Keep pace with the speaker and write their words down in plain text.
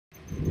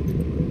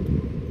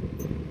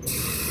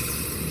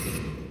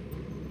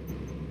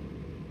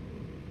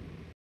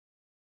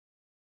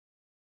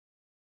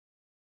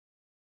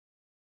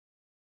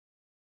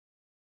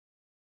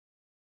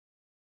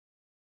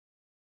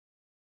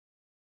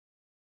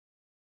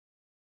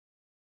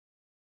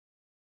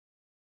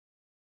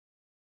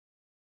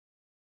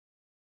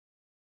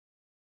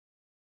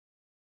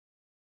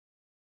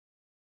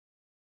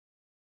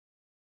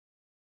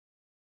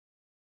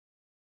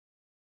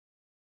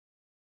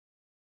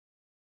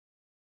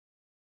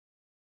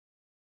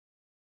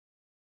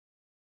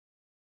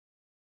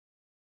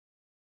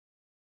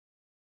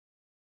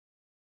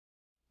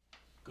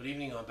Good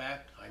evening, I'm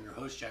back. I'm your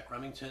host, Jack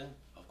Remington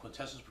of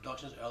Quintessence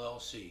Productions,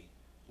 LLC.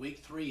 Week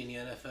 3 in the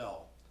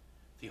NFL.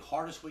 The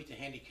hardest week to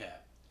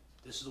handicap.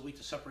 This is the week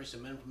that separates the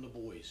men from the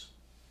boys.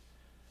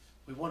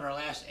 We won our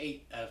last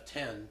 8 out of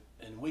 10.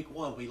 In week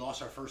 1, we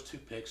lost our first 2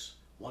 picks,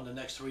 won the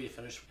next 3 to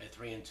finish at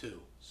 3-2.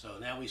 So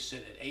now we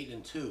sit at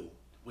 8-2.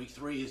 Week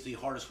 3 is the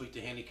hardest week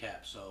to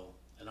handicap.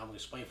 And I'm going to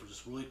explain for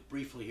just really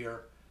briefly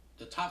here.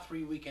 The top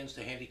 3 weekends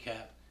to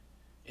handicap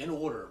in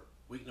order: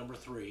 week number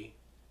 3,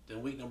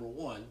 then week number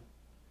 1,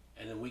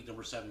 and then week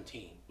number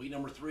 17. Week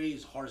number 3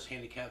 is the hardest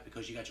handicap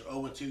because you got your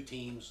 0-2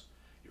 teams,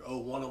 your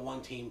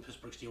 0-1-1 team,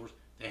 Pittsburgh Steelers.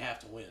 They have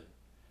to win.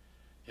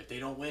 If they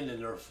don't win and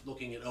they're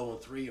looking at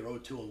 0-3 or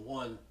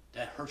 0-2-1,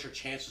 that hurts your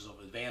chances of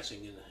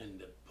advancing in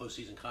the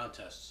postseason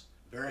contests.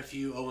 Very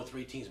few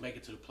 0-3 teams make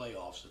it to the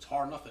playoffs. It's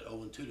hard enough at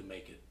 0-2 to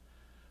make it.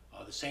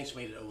 The Saints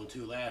made it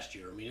 0-2 last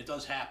year. I mean, it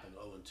does happen,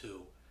 0-2.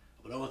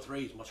 But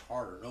 0-3 is much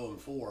harder.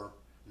 0-4.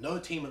 No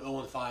team at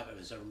 0-5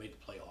 has ever made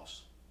the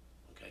playoffs.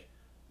 Okay?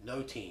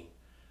 No team.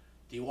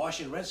 The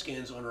Washington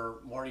Redskins under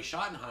Marty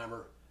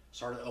Schottenheimer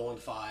started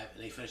 0-5,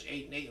 and they finished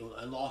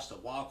 8-8 and lost a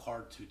wild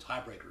card to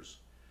tiebreakers.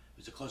 It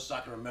was the closest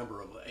I can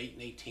remember of an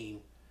 8-8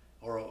 team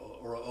or a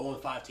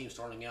 0-5 team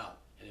starting out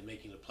and then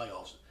making the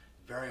playoffs.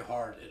 Very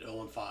hard at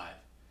 0-5.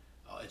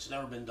 It's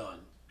never been done.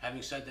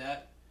 Having said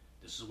that,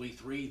 this is week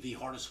 3, the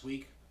hardest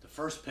week. The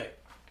first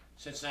pick,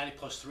 Cincinnati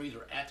 +3.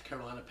 They're at the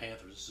Carolina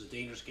Panthers. This is a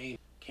dangerous game.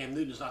 Cam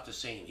Newton is not the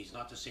same. He's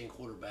not the same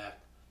quarterback.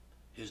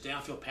 His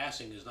downfield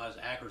passing is not as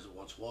accurate as it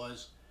once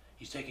was.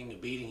 He's taking a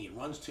beating. He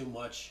runs too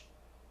much.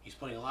 He's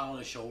putting a lot on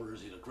his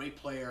shoulders. He's a great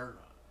player.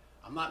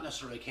 I'm not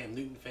necessarily a Cam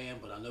Newton fan,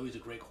 but I know he's a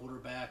great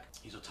quarterback.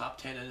 He's a top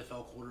 10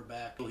 NFL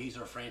quarterback. He's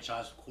our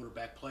franchise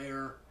quarterback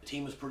player. The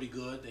team is pretty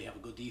good. They have a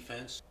good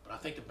defense. But I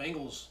think the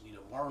Bengals,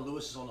 Marvin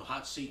Lewis is on the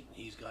hot seat.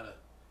 He's got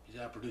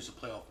to produce a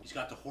playoff. He's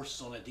got the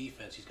horses on that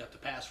defense. He's got the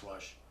pass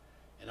rush.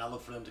 And I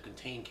look for them to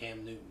contain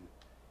Cam Newton.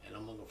 And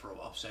I'm looking for an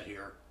upset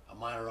here. A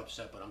minor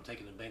upset, but I'm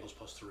taking the Bengals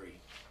 +3.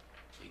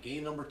 So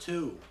game number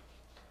 2.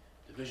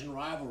 Division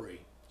rivalry.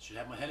 Should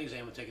have my head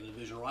exam and taking the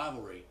division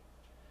rivalry.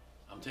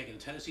 I'm taking the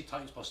Tennessee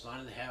Titans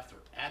 +9.5. They're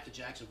at the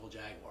Jacksonville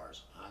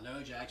Jaguars. I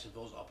know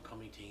Jacksonville's an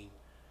up-and-coming team.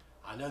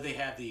 I know they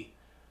have the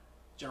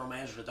general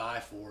manager to die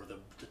for,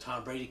 the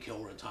Tom Brady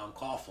killer and Tom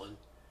Coughlin.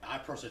 I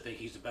personally think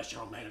he's the best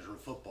general manager in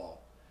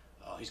football.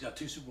 He's got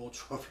 2 Super Bowl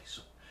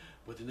trophies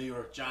with the New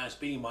York Giants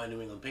beating my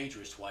New England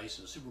Patriots twice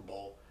in the Super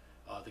Bowl.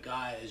 The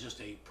guy is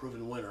just a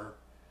proven winner.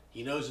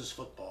 He knows his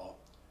football.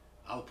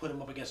 I would put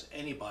him up against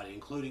anybody,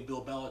 including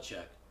Bill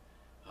Belichick.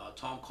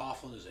 Tom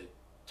Coughlin is a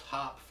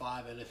top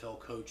 5 NFL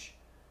coach,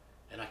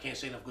 and I can't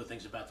say enough good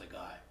things about the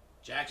guy.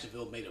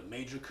 Jacksonville made a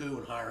major coup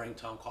in hiring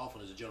Tom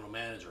Coughlin as a general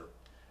manager.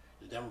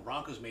 The Denver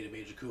Broncos made a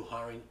major coup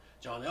hiring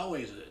John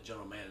Elway as a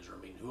general manager.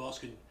 I mean, who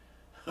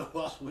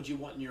else would you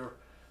want in your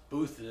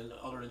booth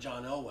other than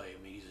John Elway?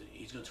 I mean,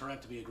 he's going to turn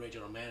out to be a great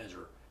general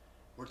manager.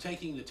 We're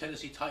taking the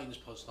Tennessee Titans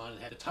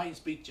 +9.5. The Titans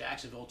beat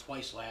Jacksonville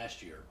twice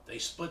last year. They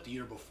split the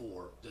year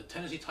before. The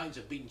Tennessee Titans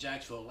have beaten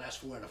Jacksonville the last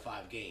 4 out of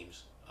 5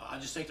 games. I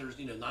just think there's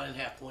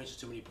 9.5 points is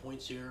too many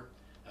points here.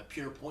 A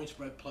pure point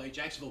spread play.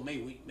 Jacksonville may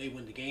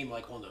win the game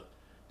like on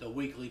the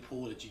weekly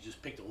pool that you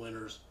just pick the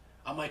winners.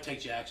 I might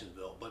take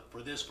Jacksonville, but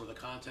for the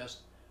contest,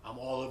 I'm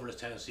all over the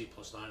Tennessee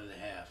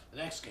 +9.5. The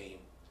next game,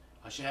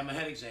 I should have my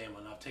head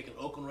examined. I've taken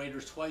Oakland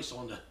Raiders twice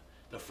on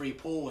the free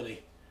pool, and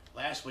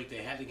last week they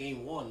had the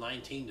game won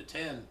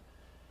 19-10,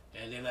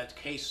 and they let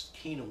Case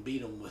Keenum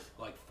beat them with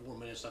like 4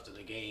 minutes left in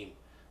the game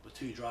with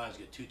 2 drives,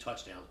 get 2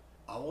 touchdowns.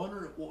 I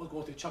wonder what was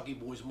going through Chucky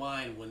Boy's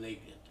mind when they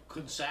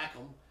couldn't sack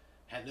him,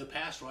 had no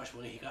pass rush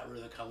when he got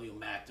rid of Khalil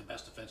Mack, the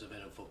best defensive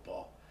end in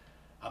football.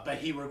 I bet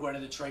he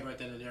regretted the trade right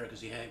then and there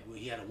because he had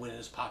a win in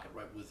his pocket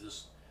right with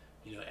this,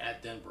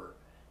 at Denver.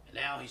 And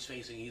now he's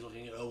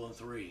looking at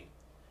 0-3.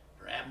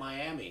 They're at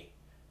Miami.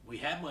 We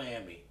had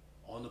Miami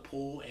on the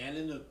pool and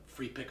in the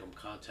free pick'em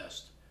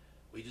contest.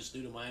 We just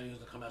knew that Miami was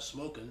going to come out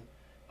smoking.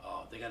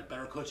 They got a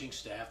better coaching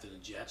staff than the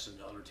Jets and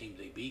the other teams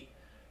they beat.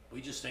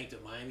 We just think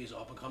that Miami's an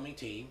up-and-coming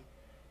team.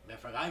 Matter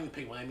of fact, I even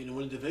picked Miami to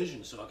win the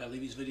division, so I got to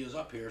leave these videos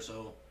up here.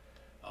 So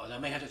I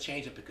may have to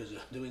change it because the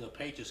New England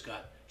Patriots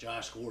got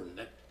Josh Gordon.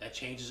 That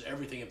changes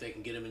everything if they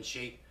can get him in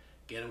shape,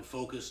 get him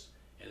focused,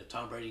 and if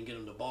Tom Brady can get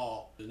him the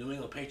ball. The New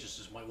England Patriots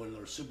just might win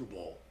another Super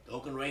Bowl. The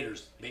Oakland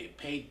Raiders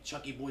paid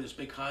Chucky Boy this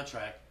big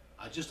contract.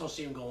 I just don't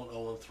see him going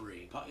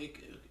 0-3.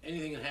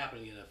 Anything can happen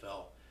in the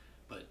NFL.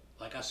 But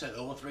like I said,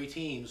 0-3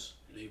 teams,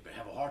 they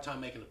have a hard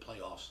time making the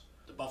playoffs.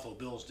 The Buffalo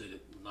Bills did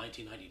it in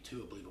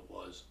 1992, I believe it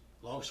was.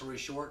 Long story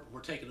short,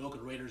 we're taking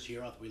Oakland Raiders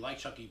here. We like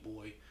Chucky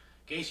Boy.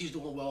 Gacy's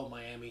doing well in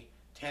Miami.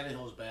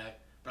 Tannehill's back.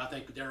 But I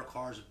think Derek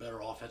Carr is a better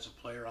offensive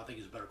player. I think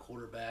he's a better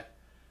quarterback.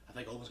 I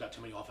think Oakland's got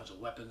too many offensive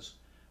weapons.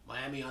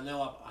 Miami, I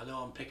know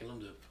I'm picking them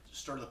to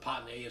stir the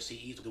pot in the AFC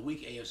East, the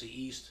weak AFC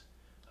East.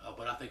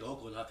 But I think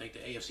Oakland, I think the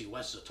AFC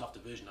West is a tough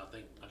division.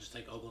 I just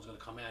think Oakland's going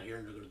to come out here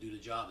and they're going to do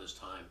the job this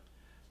time.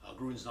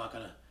 Gruden's not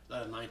going to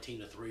let a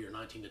 19-3 or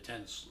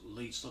 19-10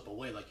 lead slip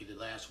away like he did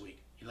last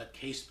week. He let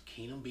Case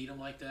Keenum beat him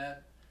like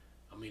that.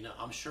 I mean,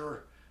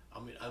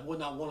 I would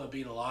not want to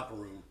be in a locker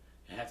room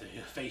and have to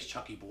face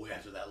Chucky Boy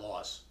after that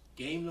loss.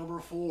 Game number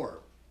 4,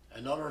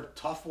 another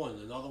tough one.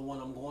 Another one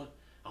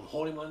I'm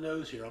holding my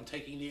nose here. I'm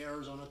taking the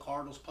Arizona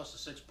Cardinals plus the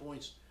 6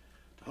 points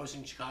to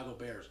hosting Chicago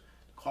Bears.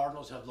 The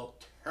Cardinals have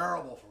looked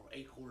terrible for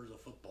 8 quarters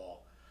of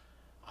football.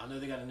 I know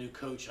they got a new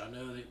coach. I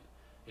know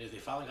they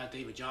finally got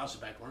David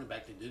Johnson back, running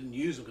back. They didn't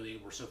use him because they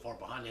were so far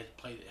behind. They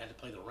had to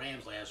play the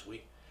Rams last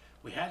week.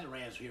 We had the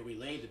Rams here. We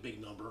laid the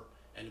big number,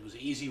 and it was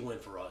an easy win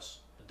for us.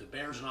 The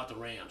Bears are not the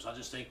Rams. I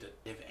just think that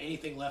if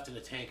anything left in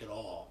the tank at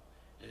all,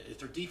 if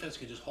their defense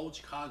could just hold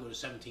Chicago to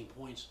 17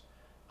 points,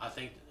 I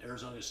think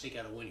Arizona will sneak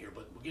out a win here.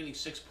 But we're getting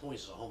 6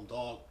 points as a home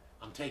dog.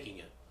 I'm taking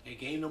it. Okay,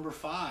 game number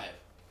 5.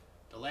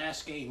 The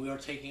last game, we are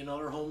taking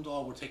another home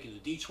dog. We're taking the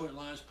Detroit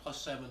Lions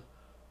plus 7,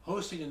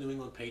 hosting the New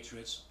England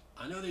Patriots.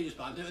 I know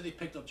they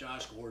picked up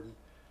Josh Gordon.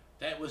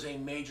 That was a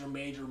major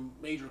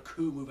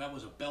coup move. That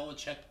was a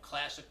Belichick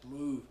classic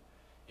move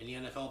in the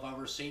NFL if I've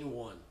ever seen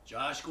one.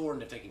 Josh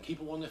Gordon, if they can keep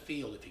him on the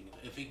field,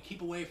 if he can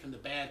keep away from the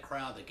bad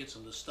crowd that gets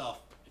him the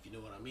stuff, if you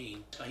know what I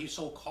mean. He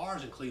sold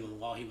cars in Cleveland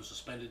while he was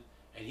suspended,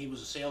 and he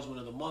was a salesman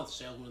of the month,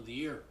 salesman of the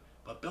year.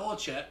 But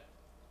Belichick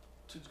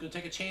is going to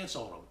take a chance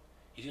on him.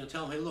 He's going to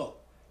tell him, hey, look,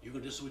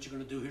 this is what you're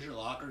going to do. Here's your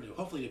locker.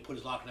 Hopefully they put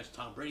his locker next to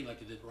Tom Brady like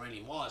they did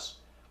Randy Moss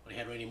when he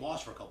had Randy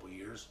Moss for a couple of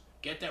years.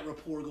 Get that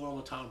rapport going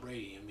with Tom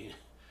Brady. I mean,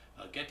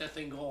 get that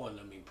thing going.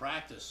 I mean,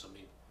 practice. I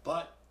mean,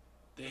 but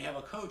they have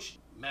a coach,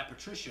 Matt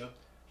Patricia.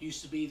 He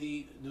used to be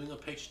the New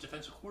England Patriots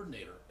defensive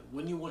coordinator.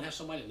 Wouldn't you want to have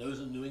somebody that knows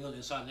the New England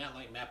inside and out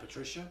like Matt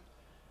Patricia?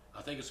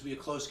 I think it's going to be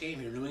a close game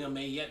here. New England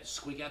may yet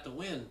squeak out the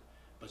win,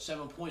 but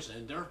 7 points.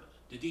 And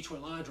the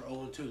Detroit Lions are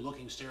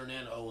 0-2, staring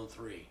at 0-3. I want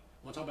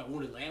to talk about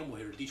wounded animal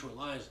here. The Detroit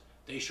Lions,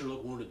 they sure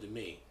look wounded to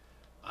me.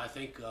 I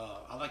think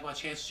I like my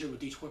chances here with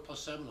Detroit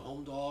plus 7, the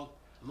home dog.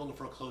 I'm looking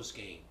for a close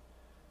game.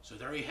 So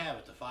there you have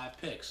it, the 5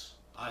 picks.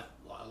 I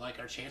like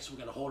our chances. We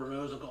got to hold our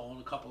nose on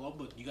a couple of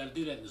them, but you got to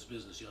do that in this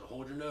business. You got to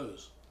hold your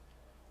nose.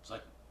 It's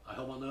like I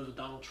held my nose with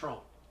Donald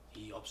Trump.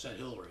 He upset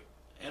Hillary.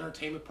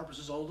 Entertainment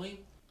purposes only.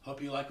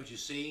 Hope you like what you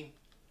see.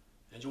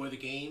 Enjoy the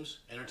games.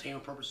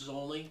 Entertainment purposes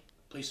only.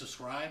 Please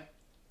subscribe,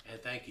 and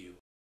thank you.